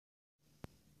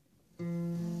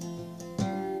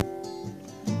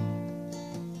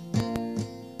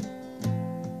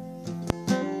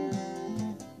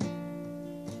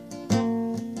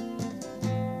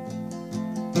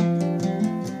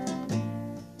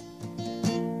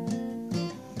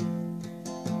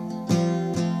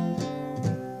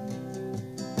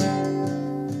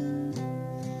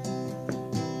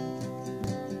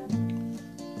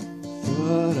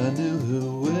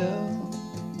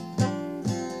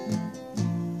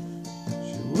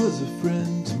was a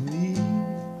friend to me.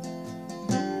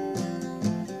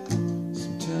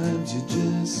 Sometimes you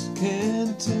just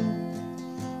can't tell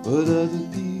what other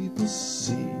people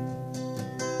see.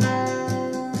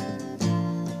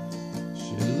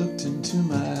 She looked into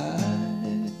my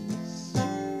eyes,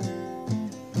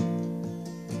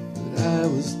 but I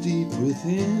was deep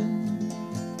within.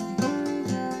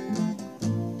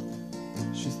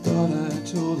 She thought I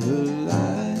told her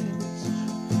lies,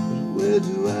 but where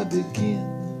do I begin?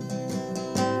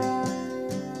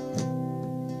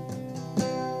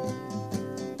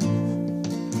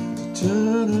 To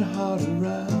turn her heart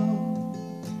around,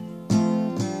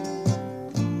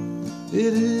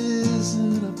 it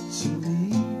isn't up to me.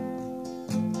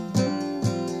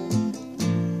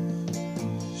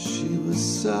 She was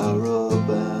sorrow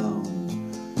bound,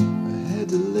 I had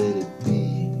to let it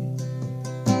be.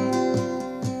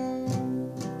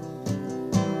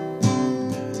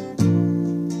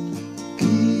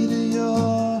 Key to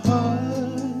your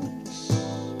hearts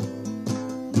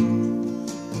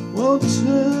won't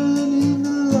turn in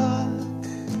the lock.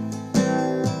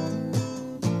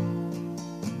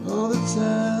 All the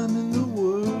time in the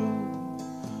world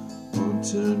won't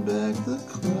turn back the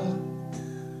clock.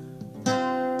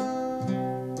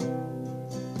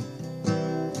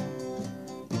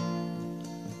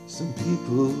 Some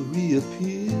people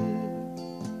reappear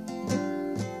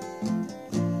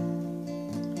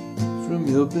from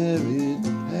your buried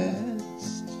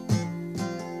past,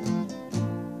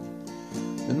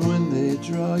 and when they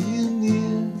draw you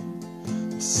near,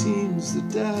 it seems the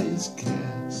die is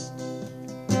cast.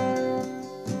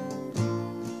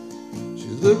 She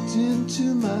looked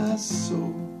into my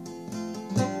soul,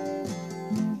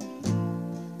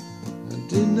 I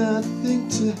did not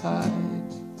think to hide.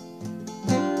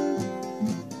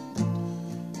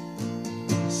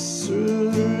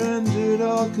 Surrendered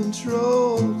all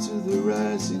control to the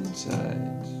rising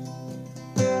tide.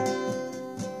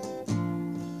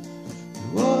 It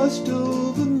washed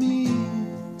over me,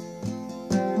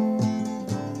 I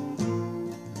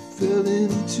fell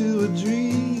into a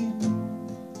dream,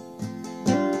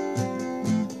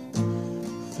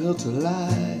 felt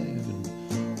alive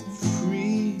and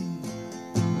free,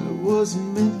 but it wasn't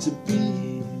meant to be.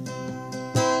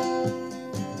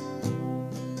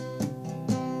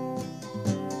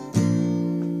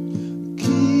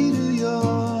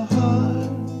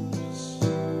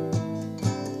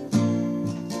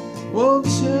 Won't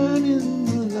turn in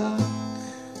the lock.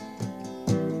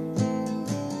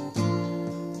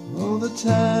 All the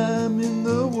time in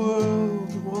the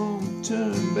world won't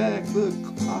turn back the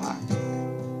clock.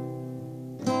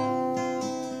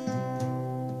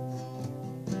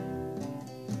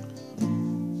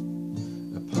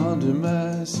 I ponder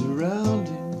my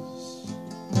surroundings,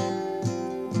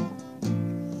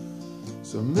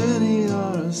 so many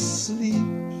are asleep.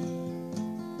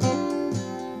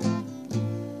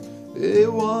 They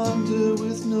wander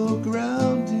with no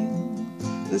grounding,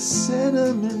 the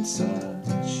sentiments are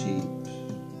cheap.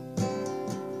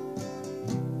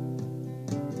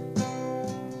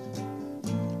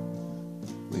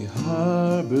 We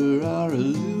harbor our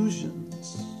illusions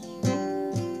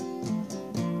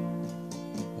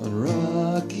on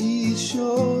rocky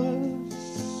shores.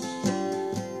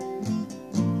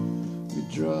 We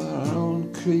draw our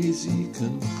own crazy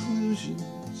conclusions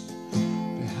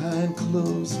behind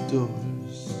closed doors.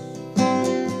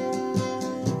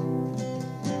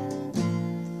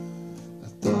 I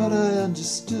thought I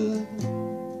understood,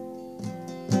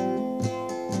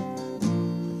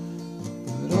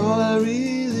 but all I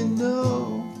really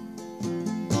know,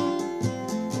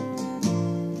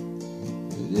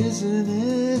 it isn't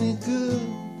any good.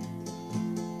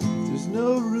 There's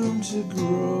no room to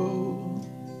grow.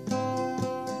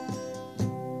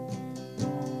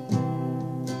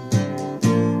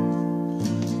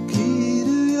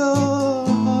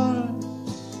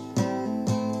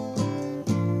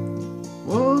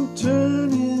 Won't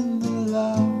turn in the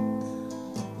lock.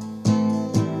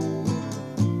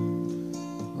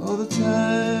 All the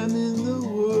time in the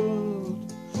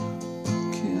world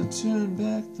can't turn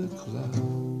back the clock.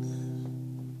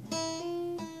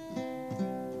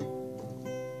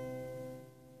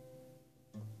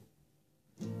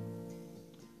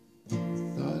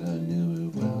 Thought I knew her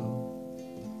well.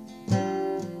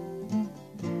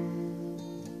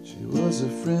 She was a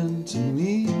friend to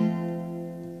me.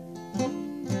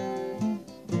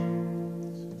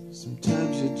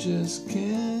 Sometimes you just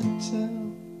can't tell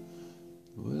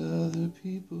what other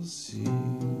people see.